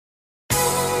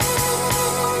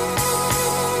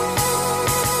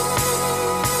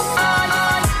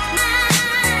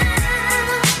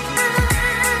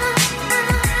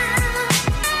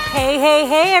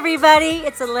Hey, everybody.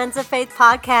 It's the Lens of Faith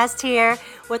podcast here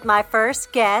with my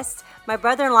first guest, my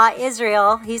brother-in-law,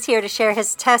 Israel. He's here to share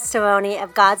his testimony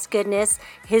of God's goodness,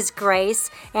 His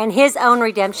grace, and his own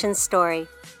redemption story.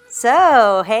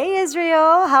 So, hey,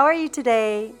 Israel. How are you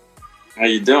today? How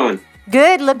you doing?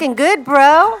 Good. Looking good,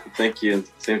 bro. Thank you.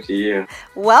 Same to you.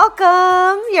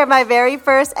 Welcome. You're my very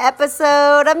first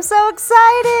episode. I'm so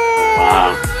excited.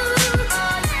 Wow.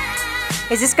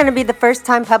 Is this going to be the first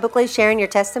time publicly sharing your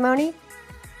testimony?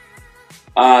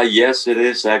 Yes, it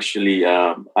is actually.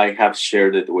 I have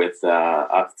shared it with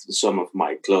some of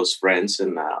my close friends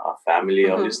and family,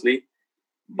 obviously,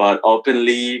 but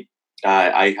openly,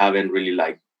 I haven't really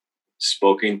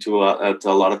spoken to a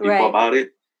lot of people about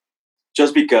it,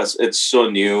 just because it's so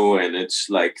new and it's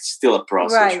still a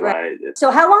process, right?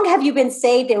 So, how long have you been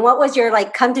saved, and what was your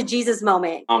come to Jesus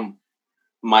moment?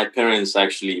 My parents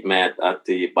actually met at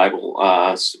the Bible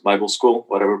school,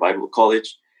 whatever, Bible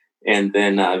college. And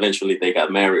then eventually they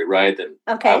got married, right? And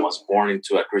I was born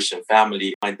into a Christian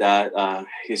family. My dad,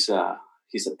 he's a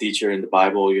teacher in the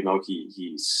Bible. You know,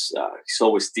 he's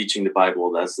always teaching the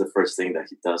Bible. That's the first thing that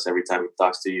he does every time he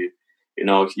talks to you. You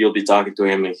know, you'll be talking to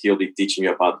him and he'll be teaching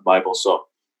you about the Bible. So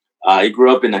I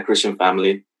grew up in a Christian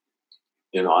family.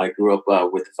 You know, I grew up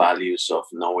with values of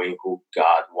knowing who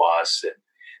God was. And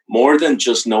more than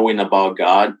just knowing about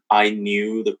God, I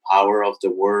knew the power of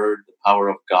the Word, the power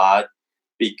of God.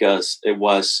 Because I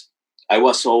was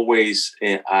always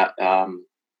my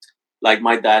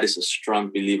dad is a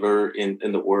strong believer in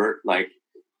the word, like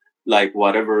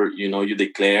whatever you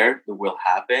declare it will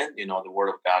happen. You know, the word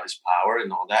of God is power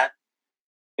and all that,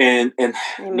 and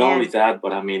not only that,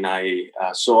 but I mean I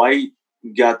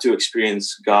got to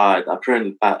experience God.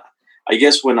 Apparently, I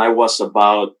guess when I was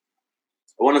about,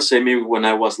 I want to say maybe when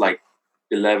I was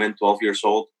 11, 12 years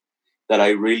old, that I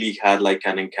really had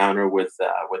an encounter with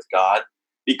God.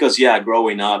 Because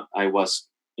growing up, I was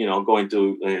going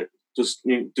to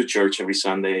church every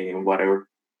Sunday and whatever.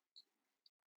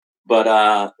 But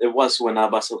it was when I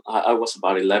was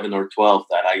about 11 or 12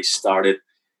 that I started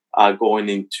going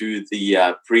into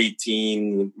the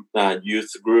preteen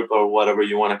youth group, or whatever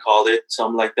you want to call it,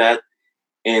 something like that.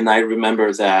 And I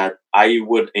remember that I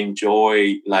would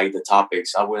enjoy the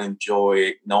topics. I would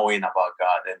enjoy knowing about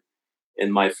God,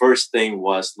 and my first thing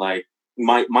was my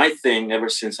thing ever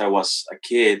since I was a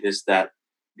kid is that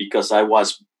because I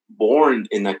was born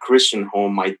in a Christian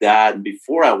home, my dad,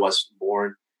 before I was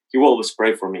born, he will always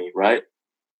pray for me, right?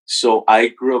 So I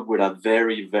grew up with a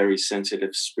very, very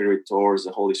sensitive spirit towards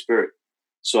the Holy Spirit.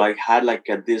 So I had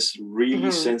this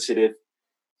really sensitive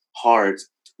heart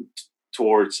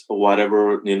towards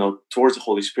whatever, towards the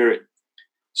Holy Spirit.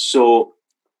 So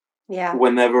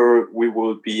whenever we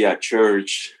would be at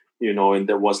church, and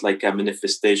there was a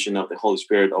manifestation of the Holy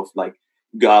Spirit of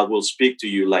God will speak to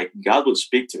you, God will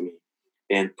speak to me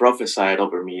and prophesied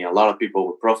over me. A lot of people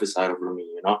would prophesy over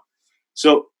me,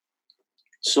 So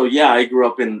I grew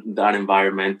up in that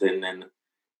environment, and then,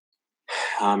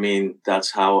 I mean, that's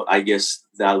how, I guess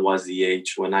that was the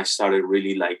age when I started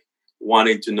really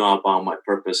wanting to know about my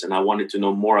purpose, and I wanted to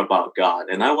know more about God.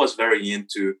 And I was very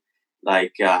into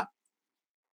when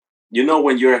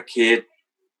you're a kid,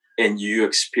 and you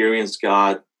experience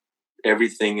God,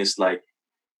 everything is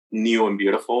new and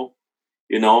beautiful,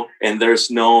 and there's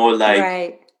no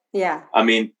I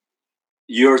mean,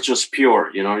 you're just pure,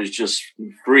 you're just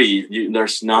free.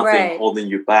 There's nothing holding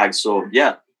you back. So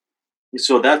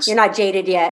that's, you're not jaded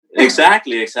yet.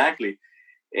 Exactly.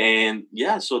 And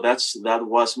so that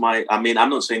was my, I mean, I'm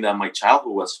not saying that my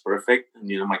childhood was perfect. And,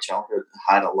 my childhood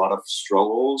had a lot of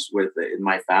struggles in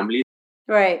my family.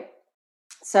 Right.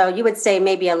 So you would say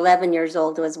maybe 11 years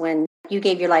old was when you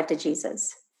gave your life to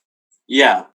Jesus.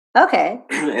 Yeah. Okay.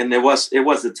 And it was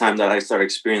the time that I started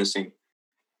experiencing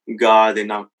God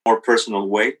in a more personal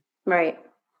way. Right.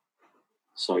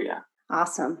 So, yeah.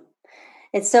 Awesome.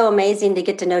 It's so amazing to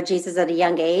get to know Jesus at a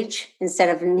young age instead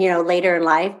of, later in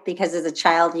life, because as a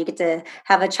child, you get to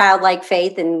have a childlike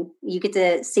faith and you get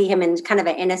to see him in kind of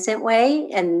an innocent way.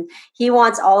 And he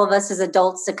wants all of us as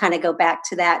adults to kind of go back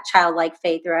to that childlike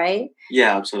faith, right?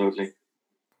 Yeah, absolutely.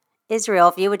 Israel,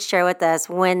 if you would share with us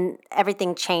when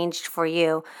everything changed for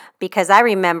you, because I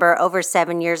remember over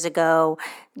 7 years ago,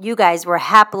 you guys were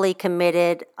happily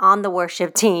committed on the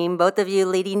worship team, both of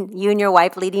you and your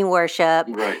wife leading worship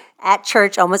at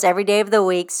church almost every day of the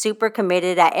week, super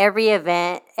committed at every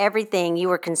event, everything. You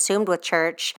were consumed with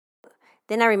church.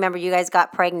 Then I remember you guys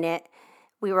got pregnant.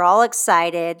 We were all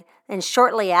excited. And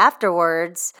shortly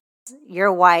afterwards,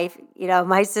 your wife,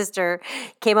 my sister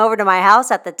came over to my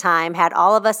house at the time, had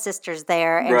all of us sisters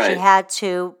there, and she had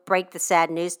to break the sad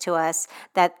news to us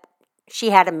that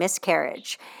she had a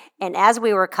miscarriage. And as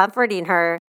we were comforting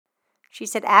her, she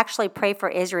said, actually, pray for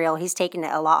Israel. He's taking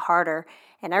it a lot harder.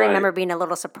 And I Right. remember being a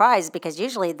little surprised because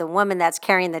usually the woman that's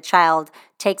carrying the child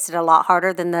takes it a lot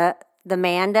harder than the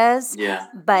man does. Yeah.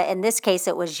 But in this case,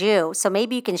 it was you. So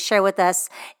maybe you can share with us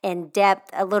in depth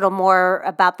a little more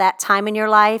about that time in your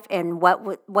life and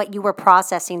what you were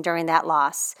processing during that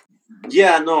loss.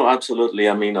 Yeah, no, absolutely.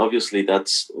 I mean, obviously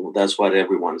that's what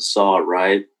everyone saw,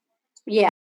 right? Yeah.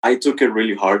 I took it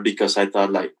really hard because I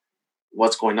thought like,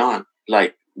 what's going on?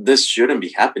 Like this shouldn't be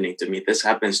happening to me. This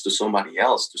happens to somebody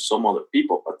else, to some other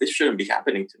people, but this shouldn't be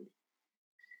happening to me.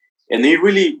 And it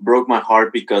really broke my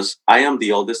heart because I am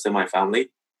the oldest in my family.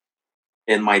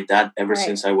 And my dad, Right. ever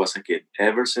since I was a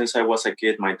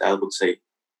kid, my dad would say,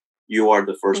 you are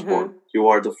the firstborn. Mm-hmm. You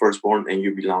are the firstborn and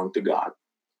you belong to God.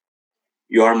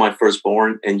 You are my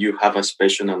firstborn and you have a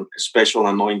special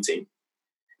anointing.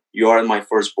 You are my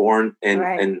firstborn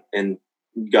Right. and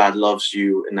God loves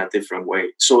you in a different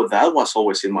way. So that was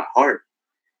always in my heart.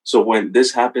 So when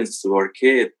this happens to our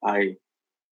kid, I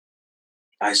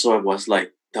saw it was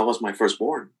like that was my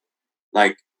firstborn.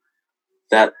 Like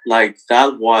that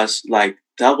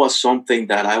was something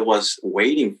that I was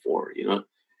waiting for,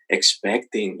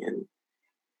 expecting,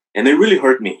 and it really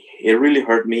hurt me. It really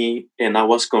hurt me and I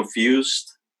was confused.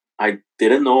 I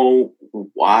didn't know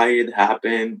why it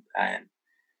happened, and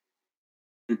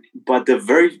but the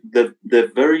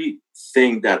very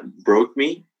thing that broke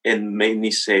me and made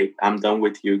me say, I'm done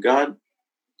with you, God.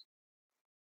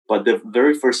 But the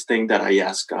very first thing that I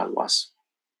asked God was,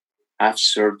 I've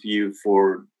served you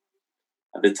for,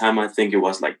 at the time I think it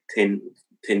was like 10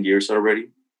 years already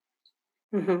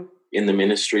Mm-hmm. in the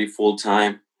ministry full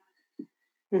time.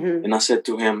 Mm-hmm. And I said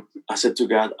to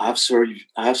God, I've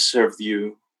served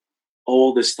you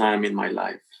all this time in my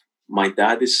life. My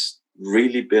dad is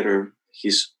really bitter.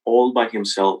 He's all by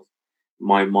himself.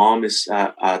 My mom is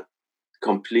a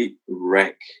complete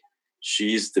wreck.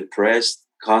 She's depressed,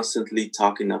 constantly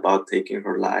talking about taking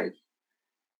her life,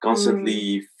 Mm.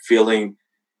 constantly feeling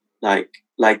like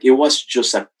it was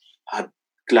just a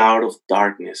cloud of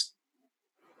darkness.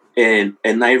 And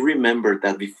I remember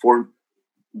that before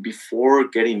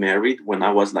getting married, when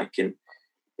I was like in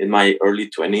my early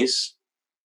 20s,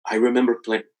 I remember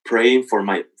praying for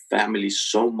my family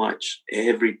so much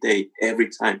every day, every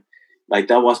time. Like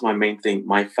that was my main thing,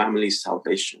 my family's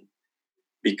salvation,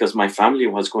 because my family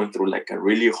was going through like a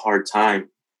really hard time.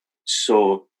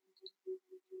 So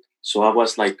so I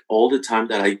was like all the time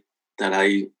that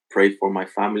I prayed for my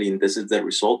family, and this is the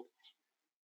result.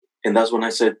 And that's when I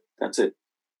said, that's it,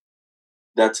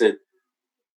 that's it,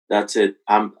 that's it.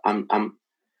 I'm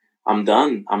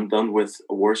done. I'm done with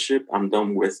worship. I'm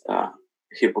done with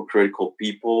hypocritical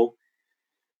people.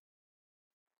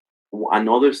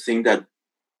 Another thing that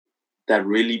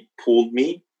really pulled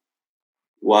me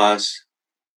was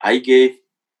I gave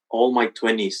all my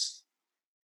 20s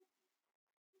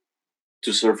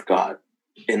to serve God,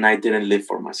 and I didn't live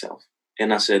for myself.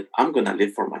 And I said, I'm going to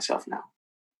live for myself now.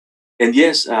 And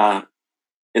yes,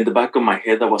 in the back of my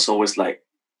head, I was always like,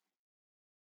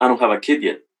 I don't have a kid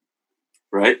yet,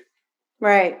 right?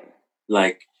 Right.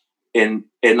 Like, and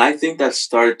I think that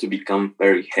started to become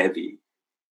very heavy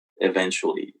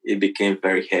eventually. It became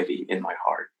very heavy in my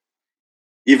heart.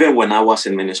 Even when I was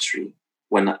in ministry,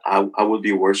 when I would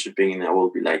be worshiping and I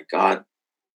would be like, God,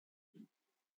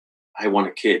 I want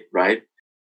a kid, right?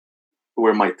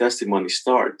 Where my testimony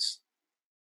starts.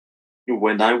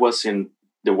 When I was in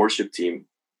the worship team,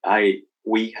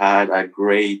 we had a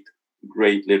great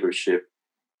leadership,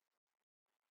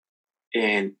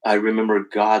 and I remember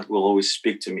God will always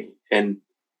speak to me, and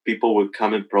people would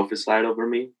come and prophesy over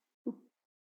me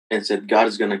and said, God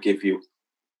is gonna give you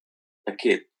a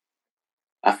kid.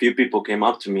 A few people came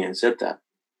up to me and said that,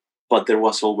 but there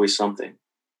was always something.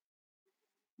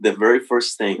 The very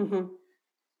first thing, Mm-hmm.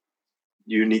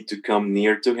 you need to come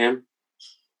near to Him,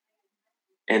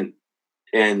 and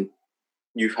and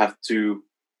you have to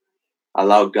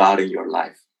allow God in your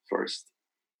life first.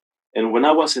 And when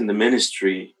I was in the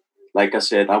ministry, like I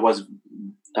said, I was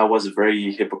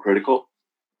very hypocritical,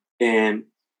 and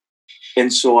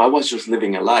so I was just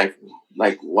living a life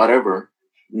like whatever,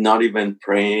 not even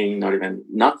praying, not even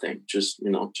nothing, just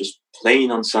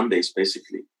playing on Sundays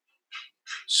basically.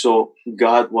 So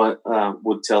God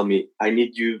would tell me, I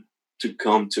need you to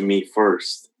come to me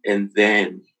first, and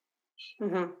then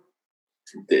Mm-hmm.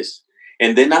 this,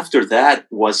 and then after that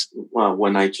was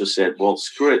when I just said, well,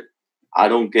 screw it, I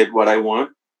don't get what I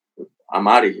want, I'm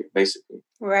out of here, basically.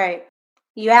 Right.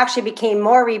 You actually became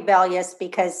more rebellious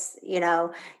because,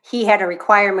 he had a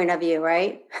requirement of you,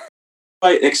 right?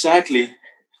 Right, exactly.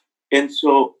 And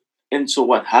so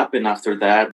what happened after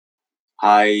that?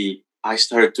 I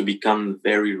started to become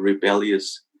very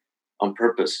rebellious on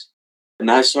purpose, and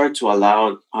I started to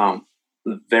allow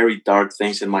very dark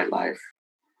things in my life.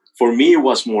 For me, it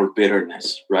was more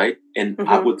bitterness, right? And I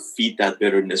Mm-hmm. would feed that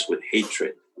bitterness with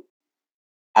hatred.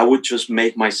 I would just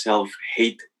make myself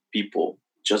hate people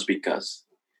just because.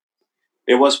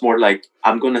 It was more like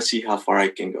I'm gonna see how far I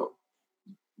can go.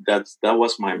 That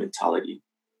was my mentality.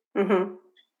 Mm-hmm.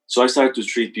 So I started to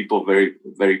treat people very,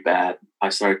 very bad. I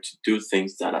started to do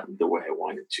things the way I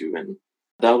wanted to, and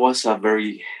that was a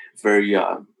very, very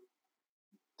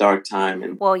dark time.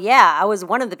 And Well, yeah, I was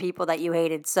one of the people that you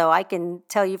hated. So I can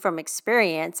tell you from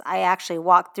experience, I actually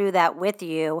walked through that with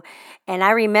you. And I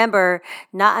remember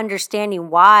not understanding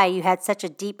why you had such a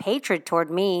deep hatred toward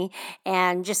me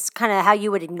and just kind of how you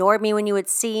would ignore me when you would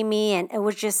see me. And it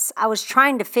was just, I was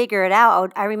trying to figure it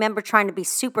out. I remember trying to be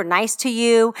super nice to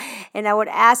you. And I would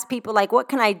ask people, like, what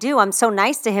can I do? I'm so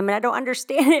nice to him and I don't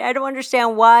understand it. I don't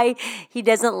understand why he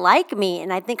doesn't like me.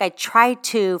 And I think I tried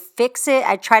to fix it.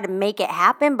 I tried to make it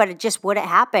happen, but it just wouldn't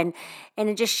happen. And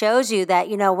it just shows you that,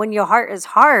 when your heart is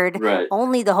hard, right,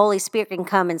 only the Holy Spirit can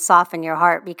come and soften your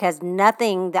heart, because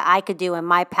nothing that I could do in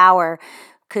my power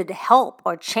could help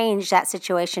or change that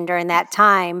situation during that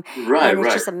time. right, And it's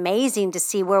right. just amazing to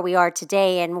see where we are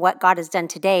today and what God has done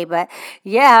today. But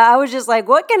yeah, I was just like,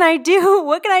 what can I do?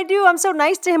 What can I do? I'm so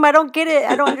nice to him. I don't get it.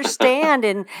 I don't understand.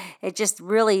 And it just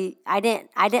really, I didn't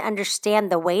understand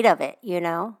the weight of it.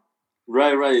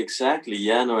 Right, right, exactly.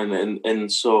 Yeah, no, and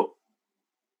so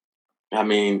I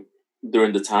mean,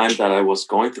 during the time that I was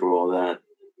going through all that,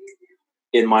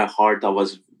 in my heart, I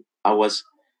was,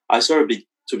 I started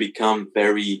to become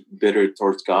very bitter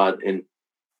towards God, and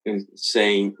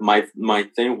saying my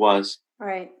thing was,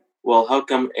 Right. well, how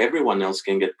come everyone else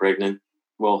can get pregnant?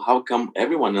 Well, how come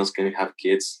everyone else can have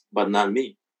kids, but not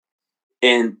me?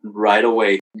 And right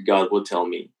away, God would tell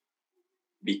me,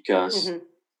 because Mm-hmm.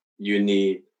 you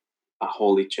need a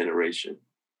holy generation.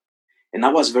 And I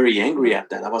was very angry Mm-hmm. at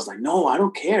that. I was like, no, I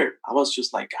don't care. I was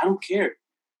just like, I don't care.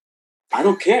 I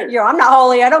don't care. I'm not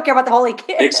holy. I don't care about the holy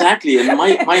kid. Exactly. And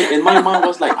my mom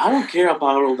was like, I don't care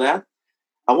about all that.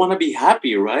 I want to be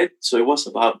happy, right? So it was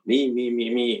about me, me,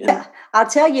 me, me. And I'll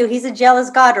tell you, he's a jealous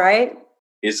God, right?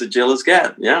 he's a jealous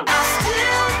cat. Yeah.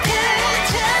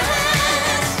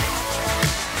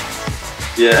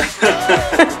 Yeah.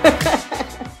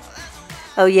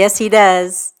 Oh, yes, he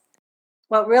does.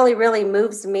 What really, really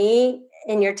moves me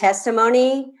in your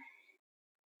testimony,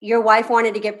 your wife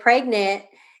wanted to get pregnant,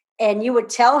 and you would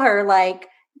tell her, like,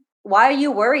 why are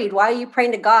you worried? Why are you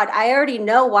praying to God? I already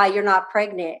know why you're not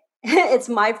pregnant. It's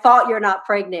my fault you're not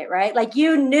pregnant, right? Like,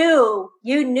 you knew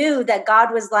that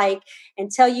God was like,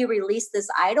 until you release this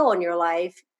idol in your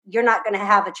life, you're not going to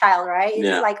have a child, right? It's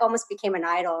Yeah. like almost became an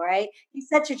idol, right? He's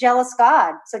such a jealous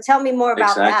God. So tell me more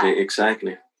about that. Exactly.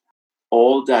 Exactly.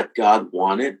 All that God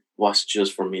wanted was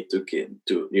just for me to get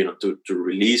to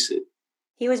release it.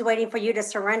 He was waiting for you to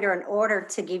surrender in order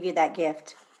to give you that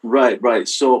gift. Right. Right.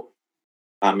 So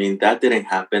I mean, that didn't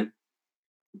happen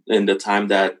in the time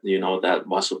that that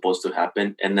was supposed to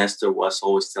happen. And Esther was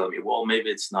always telling me, well, maybe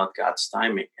it's not God's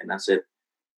timing. And I said,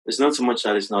 it's not so much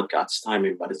that it's not God's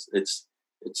timing, but it's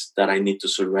that I need to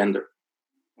surrender.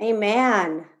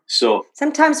 Amen. So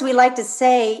Sometimes we like to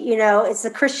say, it's a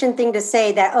Christian thing to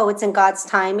say that, oh, it's in God's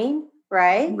timing,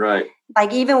 right? right,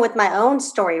 Like, even with my own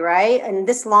story, right? And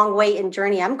this long wait and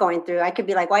journey I'm going through, I could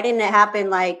be like, why didn't it happen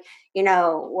like,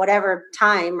 whatever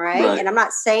time, right? right, And I'm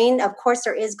not saying, of course,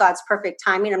 there is God's perfect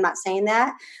timing. I'm not saying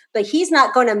that. But he's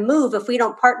not going to move if we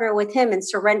don't partner with him and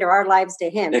surrender our lives to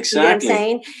him. You get what I'm exactly,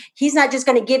 saying? He's not just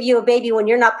going to give you a baby when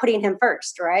you're not putting him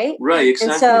first, right? right, And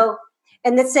exactly, so,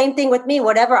 and the same thing with me,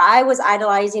 whatever I was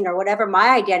idolizing or whatever my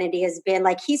identity has been,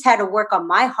 like, he's had to work on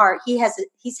my heart. He's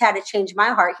had to change my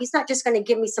heart. He's not just going to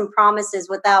give me some promises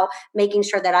without making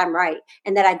sure that I'm right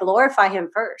and that I glorify him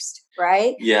first.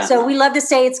 Right. yeah, So we love to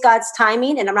say it's God's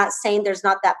timing. And I'm not saying there's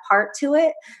not that part to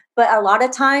it, but a lot of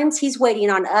times he's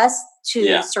waiting on us to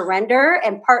yeah, surrender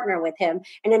and partner with him.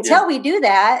 And yeah, until we do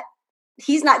that,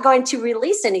 he's not going to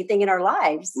release anything in our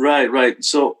lives. right, right.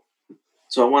 So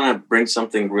I want to bring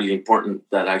something really important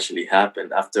that actually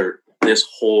happened after this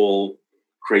whole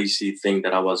crazy thing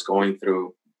that I was going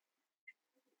through.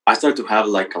 I started to have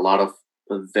like a lot of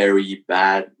very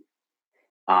bad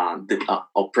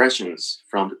oppressions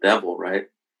from the devil, right?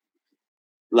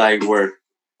 Like where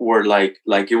like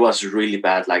it was really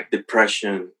bad, like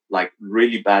depression, like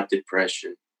really bad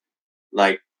depression,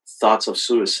 like thoughts of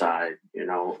suicide, and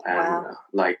Wow.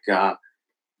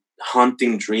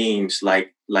 haunting dreams,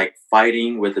 like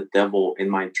fighting with the devil in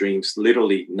my dreams,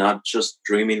 literally not just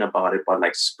dreaming about it, but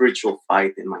like spiritual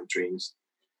fight in my dreams.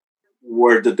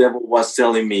 where the devil was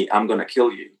telling me, I'm going to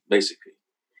kill you, basically.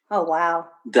 Oh, wow.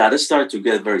 That started to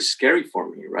get very scary for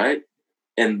me, right?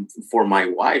 And for my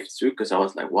wife too, because I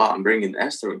was like, wow, I'm bringing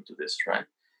Esther into this, right?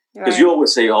 Because you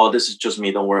always say, oh, this is just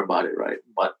me, don't worry about it, right?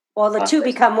 But well, the two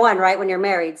become one, right, when you're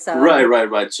married. So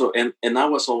right. So and I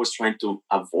was always trying to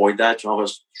avoid that. I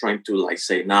was trying to like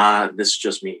say, nah, this is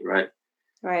just me, right?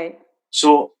 Right.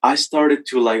 So I started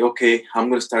to like, okay, I'm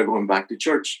gonna start going back to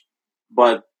church.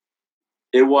 But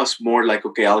it was more like,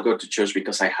 okay, I'll go to church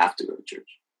because I have to go to church.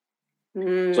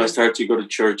 So I started to go to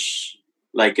church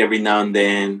like every now and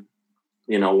then,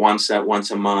 once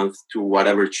a month to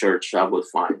whatever church I would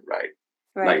find, right?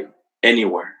 Like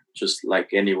anywhere, just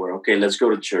like anywhere. Okay, let's go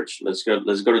to church. Let's go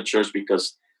to church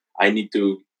because I need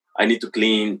to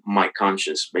clean my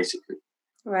conscience, basically.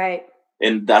 Right.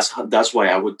 And that's why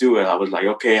I would do it. I was like,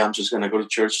 okay, I'm just gonna go to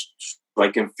church so I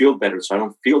can feel better, so I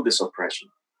don't feel this oppression.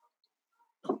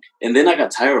 And then I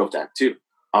got tired of that too.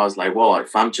 I was like, well,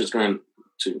 if I'm just going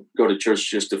to go to church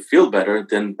just to feel better,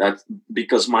 then that's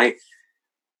because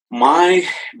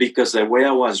because the way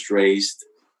I was raised,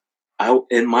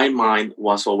 in my mind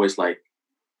was always like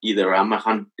either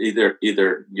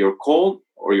either you're cold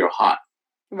or you're hot.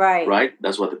 Right.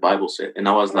 That's what the Bible said. And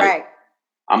I was like,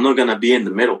 I'm not gonna be in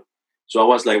the middle. So I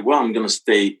was like, well, I'm gonna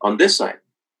stay on this side.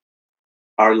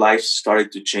 Our lives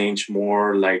started to change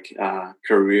more, like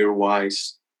career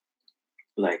wise.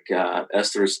 Like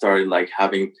Esther started like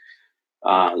having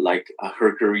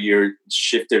her career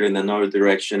shifted in another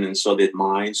direction, and so did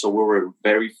mine. So we were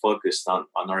very focused on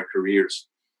our careers,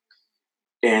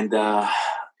 and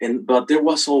but there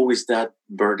was always that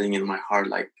burden in my heart,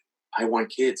 like I want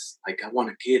kids, like I want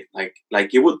a kid,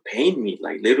 like it would pain me,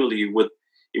 like literally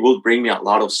it would bring me a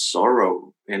lot of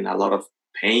sorrow and a lot of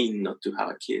pain not to have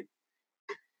a kid.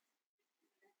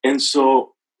 And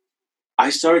so I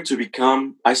started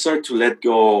to let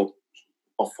go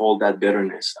of all that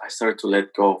bitterness. I started to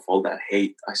let go of all that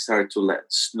hate. I started to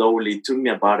slowly, it took me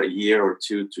about a year or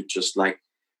two to just like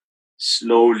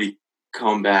slowly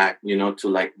come back, to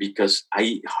like, because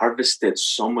I harvested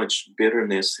so much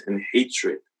bitterness and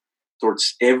hatred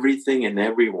towards everything and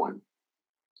everyone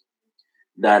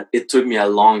that it took me a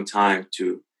long time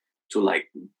to like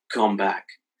come back.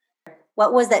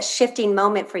 What was that shifting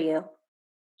moment for you?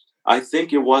 I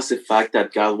think it was the fact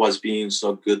that God was being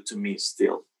so good to me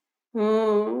still.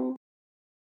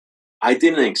 I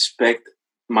didn't expect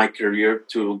my career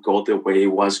to go the way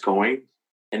it was going.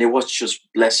 And it was just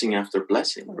blessing after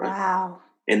blessing. Right? Wow.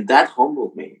 And that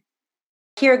humbled me.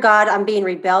 Dear God, I'm being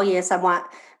rebellious. My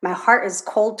heart is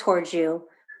cold towards you,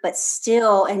 but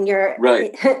still, in your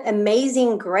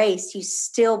amazing grace, you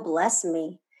still bless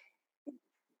me.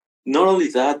 Not only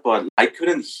that, but I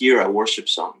couldn't hear a worship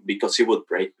song because it would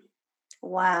break me.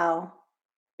 Wow.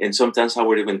 And sometimes I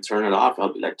would even turn it off.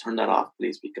 I'll be like, turn that off,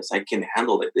 please, because I can't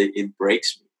handle it. It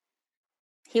breaks me.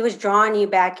 He was drawing you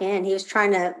back in. He was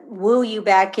trying to woo you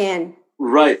back in.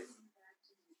 Right.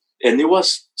 And it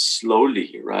was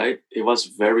slowly, right? It was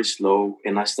very slow.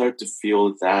 And I started to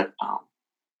feel that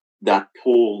that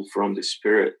pull from the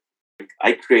Spirit.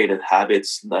 I created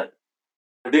habits that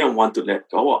I didn't want to let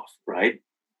go of, right?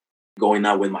 Going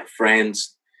out with my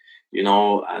friends,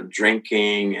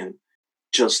 drinking and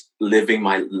just living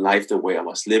my life the way I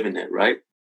was living it, right?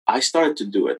 I started to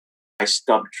do it. I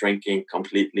stopped drinking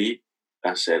completely.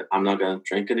 I said, I'm not going to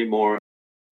drink anymore.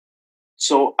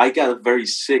 So I got very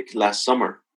sick last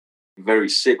summer, very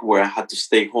sick, where I had to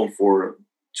stay home for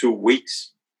 2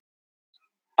 weeks.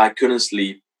 I couldn't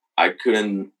sleep. I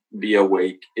couldn't be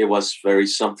awake. It was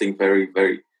something very,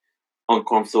 very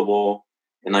uncomfortable.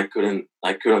 And I couldn't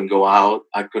go out.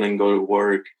 I couldn't go to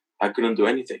work. I couldn't do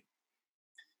anything.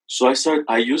 So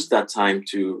I used that time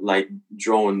to like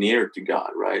draw near to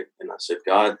God, right? And I said,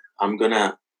 God, I'm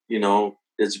gonna,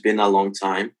 it's been a long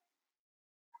time.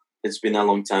 It's been a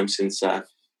long time since I've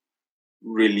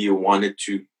really wanted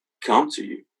to come to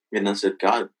you. And I said,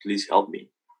 God, please help me.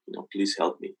 Please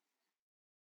help me.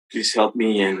 Please help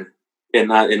me.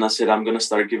 And I said, I'm gonna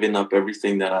start giving up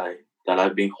everything that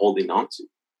I've been holding on to.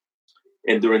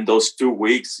 And during those 2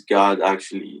 weeks, God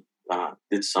actually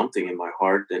did something in my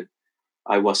heart, and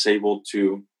I was able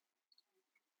to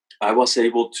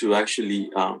actually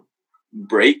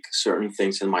break certain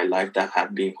things in my life that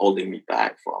had been holding me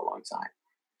back for a long time.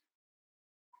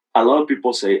 A lot of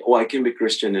people say, "Oh, I can be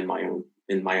Christian in my own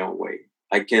way.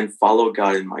 I can follow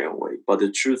God in my own way." But the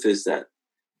truth is that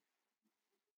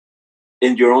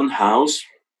in your own house,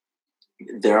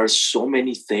 there are so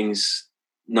many things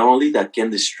not only that can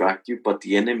distract you, but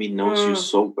the enemy knows you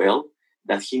so well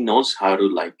that he knows how to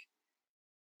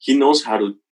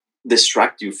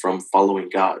distract you from following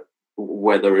God,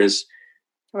 whether it's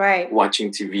Right.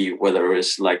 watching TV, whether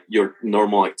it's like your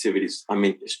normal activities. I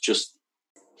mean, it's just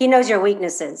He knows your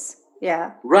weaknesses.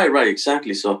 Yeah. right,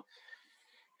 exactly. So,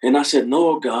 and I said,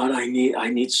 no, God, I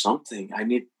need something. I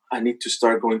need to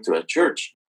start going to a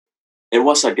church. It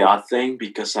was a God thing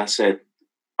because I said,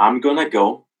 I'm gonna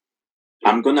go.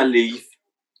 I'm gonna leave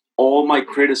all my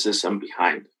criticism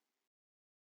behind.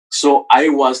 So I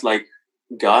was like,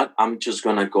 God, I'm just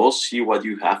gonna go see what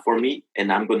you have for me,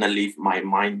 and I'm gonna leave my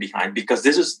mind behind because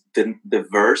this is the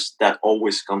verse that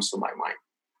always comes to my mind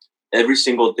every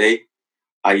single day.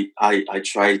 I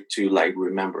try to like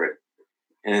remember it,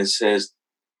 and it says,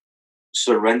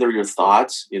 surrender your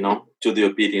thoughts, to the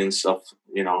obedience of,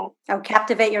 Oh,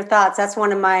 captivate your thoughts. That's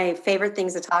one of my favorite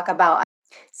things to talk about.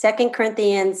 2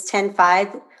 Corinthians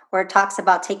 10:5, where it talks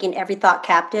about taking every thought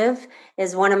captive,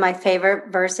 is one of my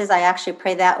favorite verses. I actually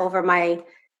pray that over my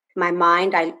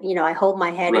mind. I hold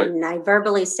my head right, and I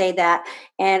verbally say that.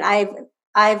 And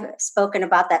I've spoken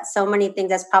about that so many things.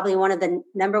 That's probably one of the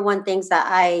number one things that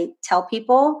I tell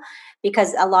people,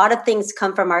 because a lot of things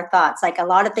come from our thoughts. Like a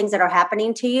lot of things that are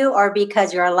happening to you are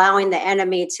because you're allowing the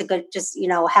enemy to go just,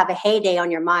 have a heyday on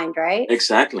your mind, right?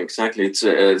 exactly. It's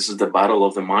the battle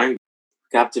of the mind.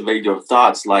 Captivate your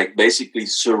thoughts, like basically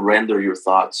surrender your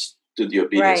thoughts to the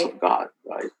obedience Right. of God,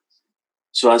 right?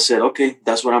 So I said, okay,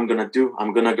 that's what I'm gonna do.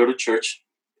 I'm gonna go to church,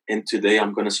 and today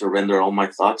I'm gonna surrender all my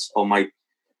thoughts, all my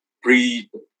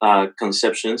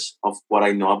preconceptions of what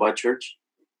I know about church.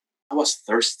 I was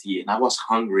thirsty and I was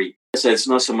hungry. I said, it's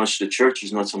not so much the church,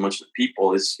 it's not so much the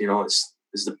people. It's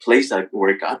the place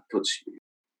where God puts you.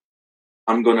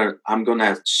 I'm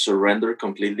gonna surrender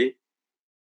completely,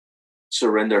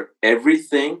 surrender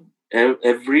everything,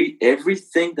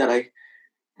 everything that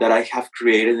I have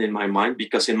created in my mind,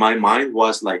 because in my mind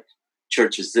was like,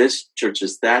 church is this, church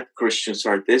is that, Christians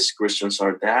are this, Christians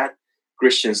are that,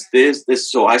 Christians this.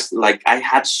 So I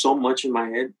had so much in my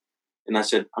head, and I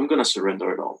said, I'm gonna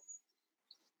surrender it all,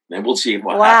 and we'll see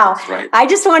what Wow. happens, right? I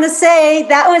just want to say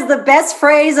that was the best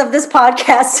phrase of this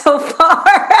podcast so far.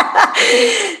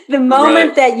 The moment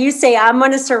Right, that you say, I'm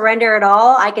going to surrender it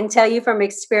all, I can tell you from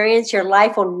experience, your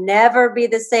life will never be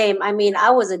the same. I mean, I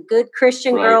was a good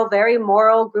Christian right, girl, very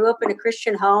moral, grew up in a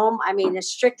Christian home. I mean, as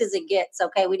strict as it gets.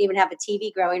 Okay. We didn't even have a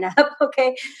TV growing up.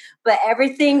 Okay. But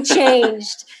everything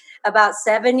changed about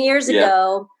 7 years yeah,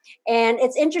 ago. And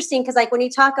it's interesting because, like, when you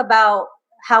talk about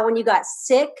how when you got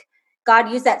sick, God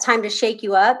used that time to shake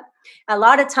you up. A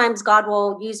lot of times, God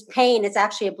will use pain. It's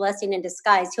actually a blessing in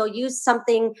disguise. He'll use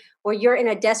something where you're in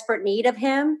a desperate need of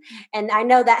Him. And I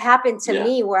know that happened to yeah,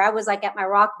 me where I was like at my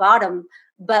rock bottom.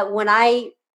 But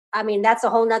I mean, that's a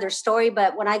whole nother story.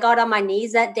 But when I got on my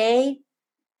knees that day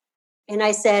and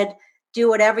I said, do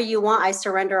whatever you want, I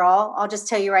surrender all. I'll just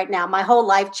tell you right now, my whole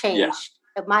life yeah, changed.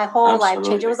 My whole life changed. It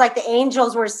absolutely, was like the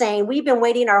angels were saying, we've been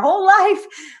waiting our whole life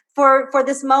for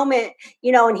this moment,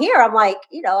 and here I'm like,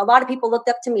 a lot of people looked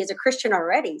up to me as a Christian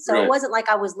already. So it right, wasn't like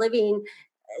I was living,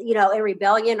 in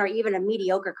rebellion or even a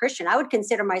mediocre Christian. I would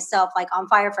consider myself like on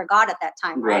fire for God at that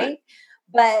time, right,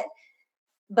 right?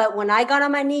 But when I got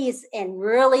on my knees and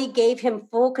really gave Him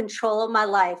full control of my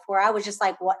life, where I was just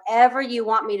like, whatever you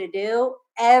want me to do,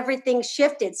 everything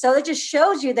shifted. So it just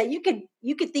shows you that you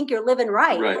could think you're living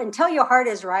right right, until your heart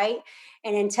is right,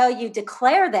 and until you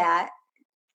declare that,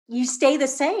 you stay the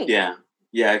same. yeah,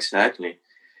 yeah, exactly.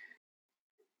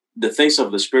 The things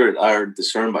of the spirit are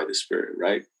discerned by the spirit,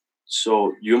 right?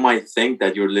 So you might think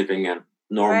that you're living a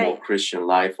normal Right. Christian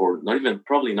life, or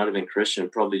probably not even Christian.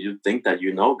 Probably you think that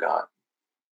you know God,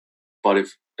 but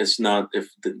if it's not, if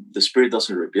the spirit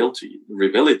doesn't reveal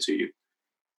it to you,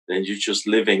 then you're just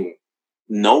living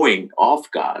knowing of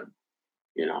God.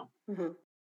 You know, Hmm.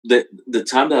 the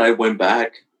time that I went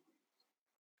back,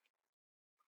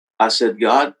 I said,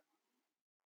 God,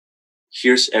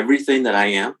 here's everything that I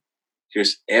am.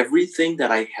 Here's everything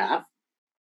that I have.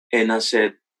 And I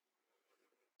said,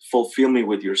 fulfill me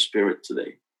with your spirit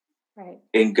today. Right.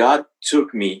 And God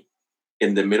took me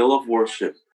in the middle of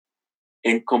worship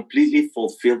and completely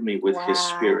fulfilled me with His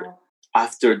spirit. Wow.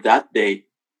 After that day,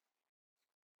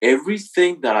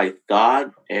 everything that I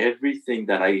thought, everything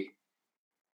that I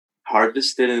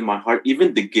harvested in my heart,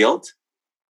 even the guilt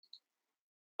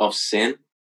of sin,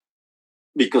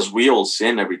 because we all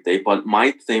sin every day. But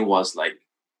my thing was like,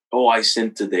 oh, I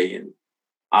sinned today and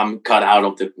I'm cut out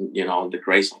of the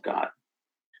grace of God.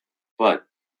 But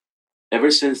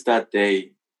ever since that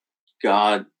day,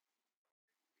 God,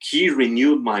 He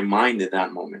renewed my mind at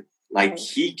that moment. Like Right.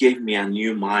 He gave me a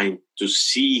new mind to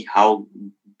see how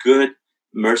good,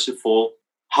 merciful,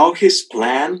 how His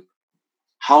plan,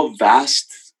 how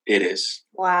vast it is.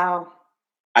 Wow.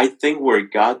 I think where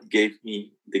God gave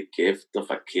me the gift of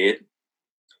a kid,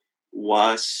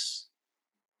 was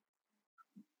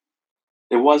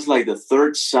it was like the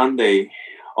third Sunday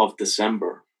of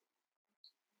December.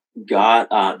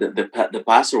 The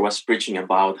pastor was preaching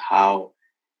about how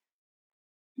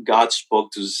God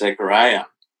spoke to Zechariah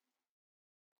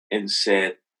and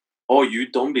said, "Oh, you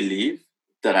don't believe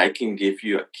that I can give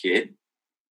you a kid?"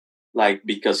 Like,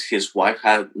 because his wife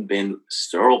had been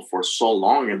sterile for so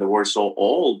long and they were so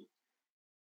old,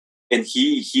 and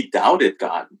he doubted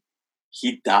God.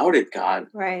 He doubted God,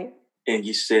 Right. and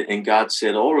he said, and God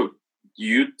said, "Oh,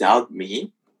 you doubt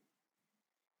me,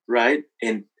 right?"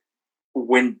 And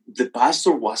when the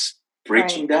pastor was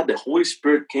preaching Right. that, the Holy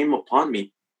Spirit came upon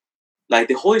me. Like,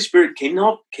 the Holy Spirit came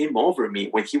over me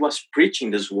when he was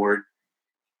preaching this word,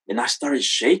 and I started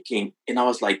shaking, and I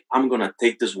was like, I'm gonna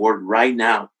take this word right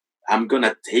now. I'm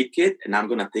gonna take it, and I'm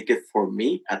gonna take it for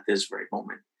me at this very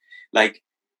moment. Like,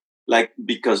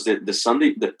 because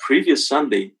the previous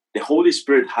Sunday, the Holy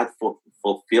Spirit had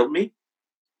fulfilled me,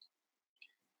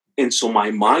 and so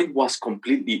my mind was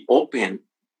completely open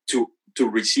to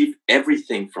receive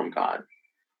everything from God.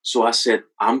 So I said,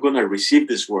 I'm gonna receive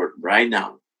this word right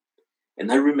now.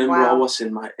 And I remember I Wow. was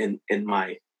in my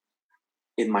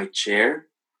chair,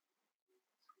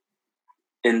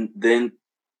 and then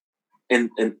and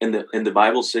the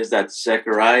Bible says that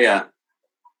Zechariah,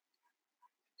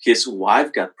 his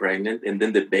wife, got pregnant, and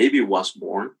then the baby was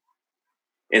born,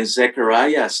 and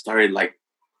Zechariah started like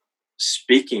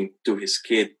speaking to his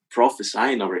kid,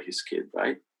 prophesying over his kid,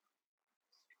 right?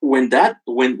 When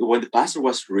the pastor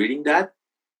was reading that,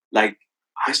 like,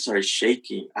 I started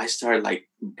shaking. I started like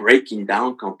breaking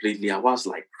down completely. I was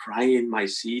like crying in my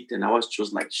seat, and I was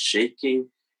just like shaking.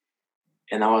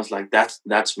 And I was like,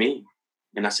 that's me.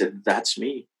 And I said, that's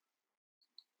me.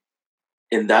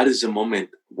 And that is the moment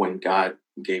when God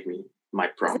gave me my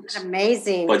Isn't that promise.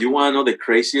 amazing? But you want to know the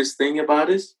craziest thing about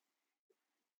it?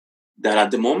 That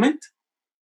at the moment,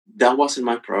 that wasn't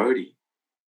my priority.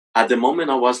 At the moment,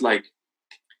 I was like,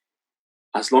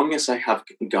 as long as I have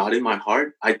God in my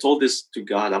heart, I told this to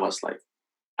God. I was like,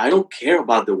 I don't care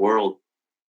about the world.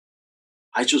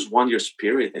 I just want your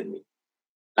spirit in me.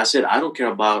 I said, I don't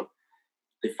care about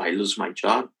if I lose my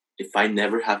job, if I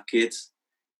never have kids.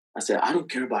 I said, I don't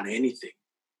care about anything.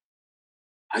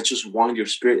 I just want your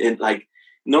spirit. And like,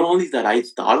 not only that I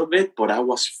thought of it, but I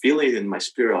was feeling it in my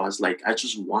spirit. I was like, I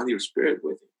just want your spirit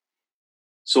with me.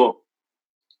 So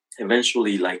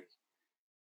eventually, like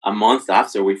a month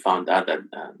after we found out that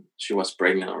she was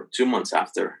pregnant, or 2 months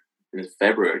after, in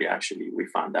February, actually, we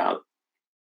found out.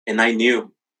 And I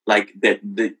knew, like,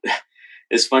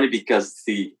 it's funny because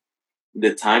the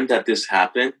time that this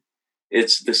happened,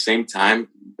 it's the same time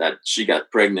that she got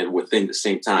pregnant, within the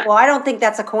same time. Well, I don't think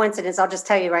that's a coincidence. I'll just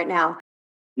tell you right now.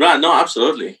 No,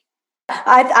 absolutely.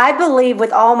 I believe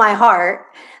with all my heart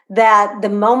that the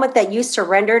moment that you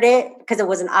surrendered it, because it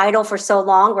was an idol for so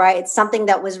long, right? It's something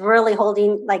that was really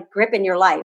holding like grip in your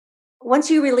life. Once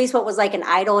you release what was like an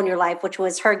idol in your life, which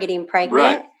was her getting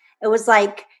pregnant, Right. it was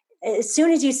like as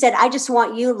soon as you said, I just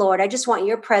want you, Lord, I just want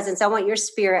your presence, I want your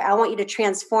spirit, I want you to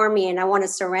transform me, and I want to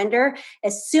surrender.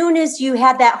 As soon as you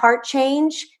had that heart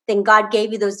change, then God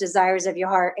gave you those desires of your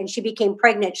heart, and she became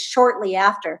pregnant shortly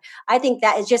after. I think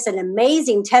that is just an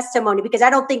amazing testimony, because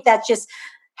I don't think that just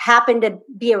happened to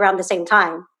be around the same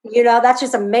time. That's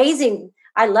just amazing.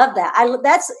 I love that.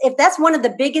 If that's one of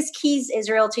the biggest keys,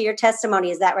 Israel, to your testimony,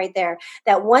 is that right there.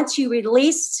 That once you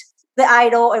released the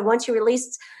idol, and once you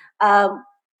released um,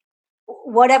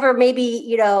 whatever maybe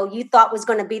you thought was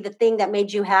going to be the thing that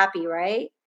made you happy, right?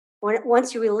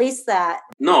 Once you release that.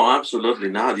 No, absolutely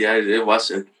not. Yeah, it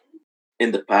wasn't.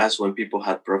 In the past, when people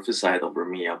had prophesied over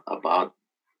me about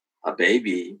a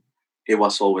baby, it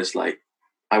was always like,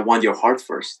 I want your heart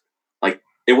first. Like,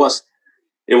 it was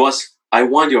I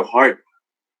want your heart,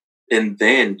 and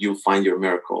then you'll find your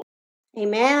miracle.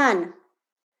 Amen.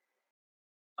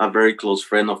 A very close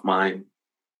friend of mine,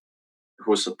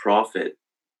 who's a prophet,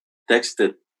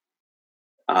 texted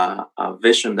a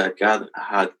vision that God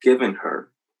had given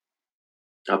her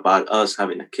about us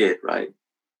having a kid, right?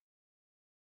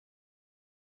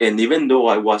 And even though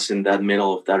I was in that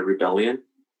middle of that rebellion,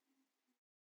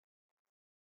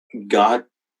 God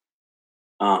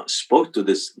spoke to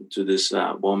this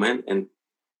woman,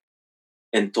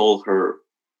 and told her,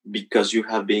 because you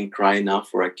have been crying out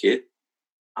for a kid,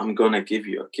 I'm gonna give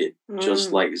you a kid,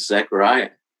 just like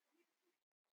Zechariah.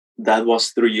 That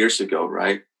was 3 years ago,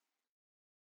 right?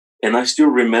 And I still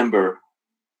remember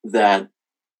that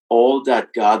all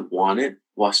that God wanted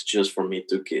was just for me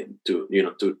to get to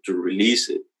release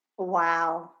it.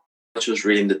 Wow. I was just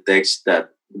reading the text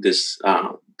that this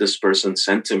person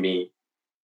sent to me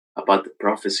about the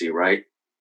prophecy, right?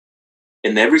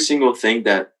 And every single thing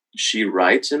that she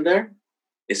writes in there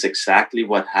is exactly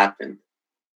what happened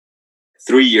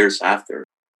 3 years after.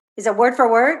 Is it word for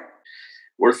word?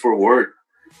 Word for word.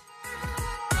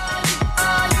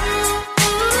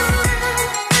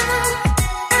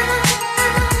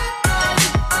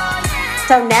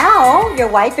 So now your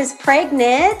wife is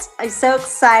pregnant. I'm so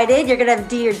excited. You're going to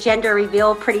do your gender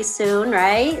reveal pretty soon,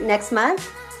 right? Next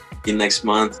month? Next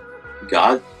month.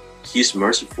 God, He's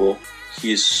merciful.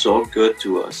 He is so good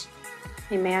to us.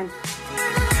 Amen.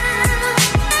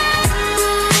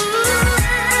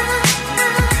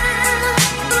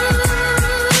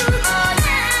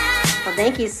 Well,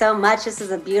 thank you so much. This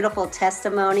is a beautiful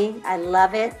testimony. I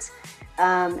love it.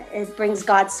 It brings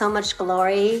God so much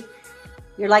glory.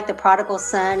 You're like the prodigal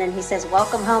son, and he says,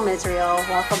 welcome home, Israel.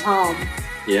 Welcome home.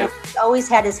 Yeah. He's always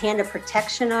had his hand of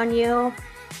protection on you.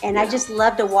 And I just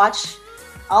love to watch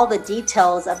all the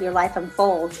details of your life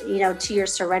unfold, to your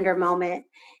surrender moment.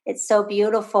 It's so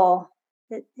beautiful.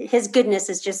 His goodness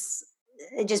is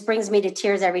it just brings me to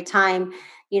tears every time.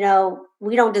 We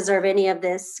don't deserve any of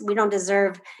this. We don't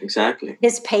deserve exactly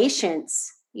his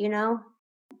patience,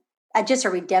 just a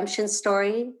redemption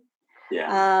story.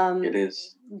 Yeah, it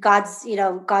is.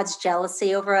 God's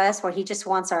jealousy over us, where he just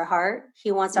wants our heart.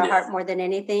 He wants our heart more than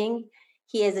anything.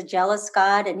 He is a jealous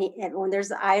God. And when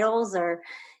there's idols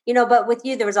but with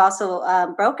you, there was also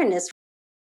brokenness.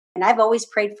 And I've always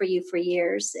prayed for you for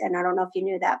years. And I don't know if you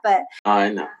knew that, but I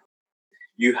know.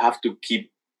 You have to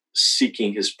keep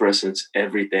seeking his presence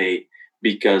every day,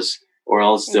 or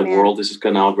else the world is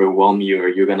going to overwhelm you, or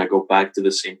you're going to go back to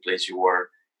the same place you were.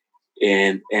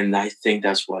 And I think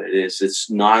that's what it is. It's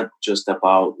not just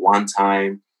about one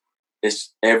time.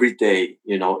 It's every day,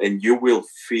 and you will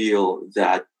feel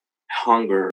that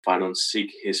hunger. If I don't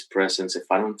seek his presence, if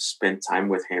I don't spend time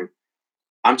with him,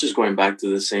 I'm just going back to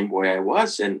the same way I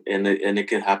was, and it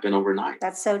can happen overnight.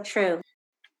 That's so true.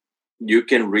 You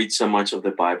can read so much of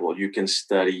the Bible. You can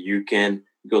study. You can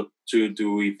go to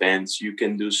do events. You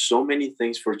can do so many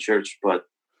things for church, but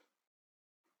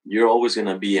you're always going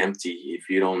to be empty if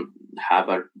you don't have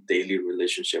a daily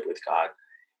relationship with God,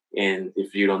 and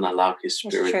if you don't allow his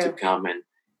Spirit to come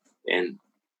and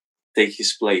take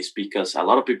his place. Because a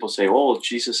lot of people say, oh,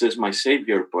 Jesus is my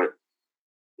Savior, but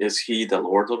is he the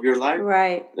Lord of your life?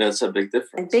 Right. That's a big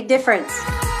difference. A big difference.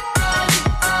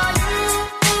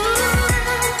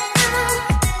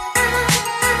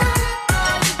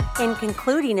 In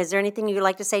concluding, is there anything you'd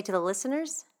like to say to the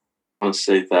listeners? I want to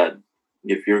say that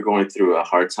if you're going through a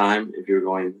hard time, if you're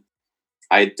going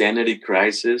identity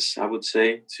crisis, I would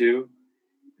say too,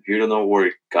 if you don't know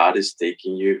where God is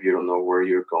taking you, if you don't know where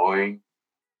you're going,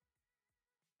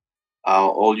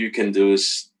 all you can do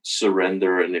is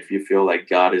surrender. And if you feel like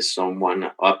God is someone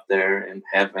up there in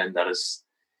heaven that is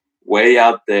way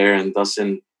out there and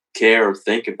doesn't care or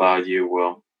think about you,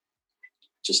 well,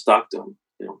 just talk to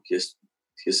him.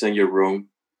 He's in your room.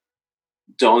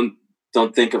 Don't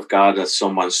think of God as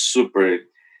someone super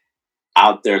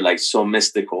out there, like so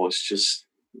mystical. It's just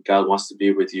God wants to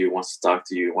be with you, wants to talk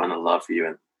to you, want to love you,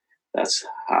 and that's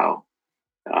how.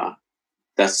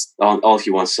 That's all he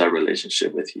wants, a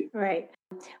relationship with you. Right.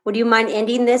 Would you mind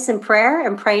ending this in prayer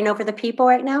and praying over the people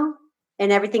right now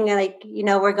and everything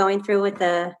we're going through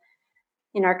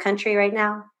in our country right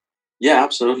now? Yeah,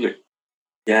 absolutely.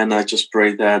 Yeah, and I just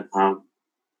pray that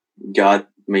God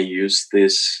may use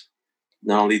this,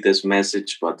 not only this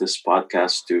message, but this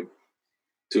podcast to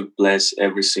bless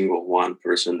every single one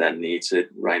person that needs it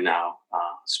right now,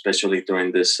 especially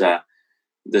during this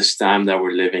time that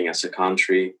we're living as a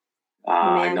country.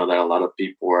 I know that a lot of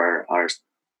people are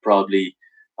probably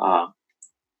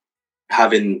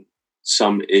having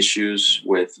some issues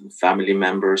with family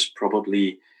members,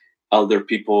 probably other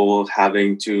people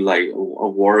having to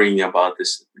worrying about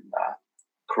this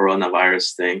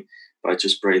coronavirus thing. But I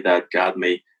just pray that God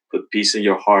may put peace in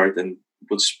your heart and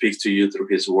would speak to you through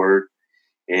his word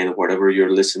and whatever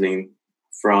you're listening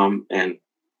from. And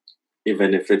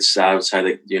even if it's outside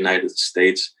the United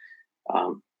States,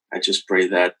 I just pray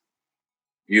that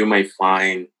you may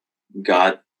find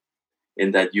God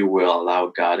and that you will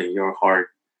allow God in your heart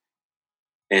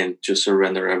and just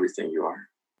surrender everything you are.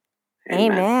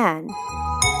 Amen.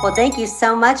 Well, thank you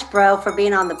so much, bro, for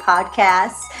being on the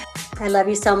podcast. I love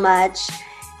you so much.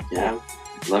 Yeah,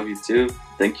 love you too.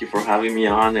 Thank you for having me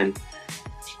on and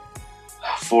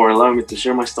for allowing me to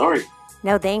share my story.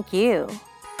 No, thank you.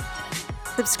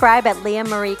 Subscribe at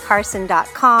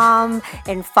leahmariecarson.com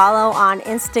and follow on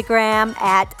Instagram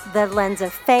at The Lens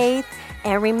of Faith.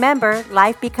 And remember,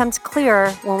 life becomes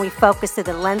clearer when we focus through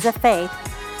the lens of faith.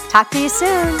 Talk to you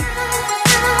soon.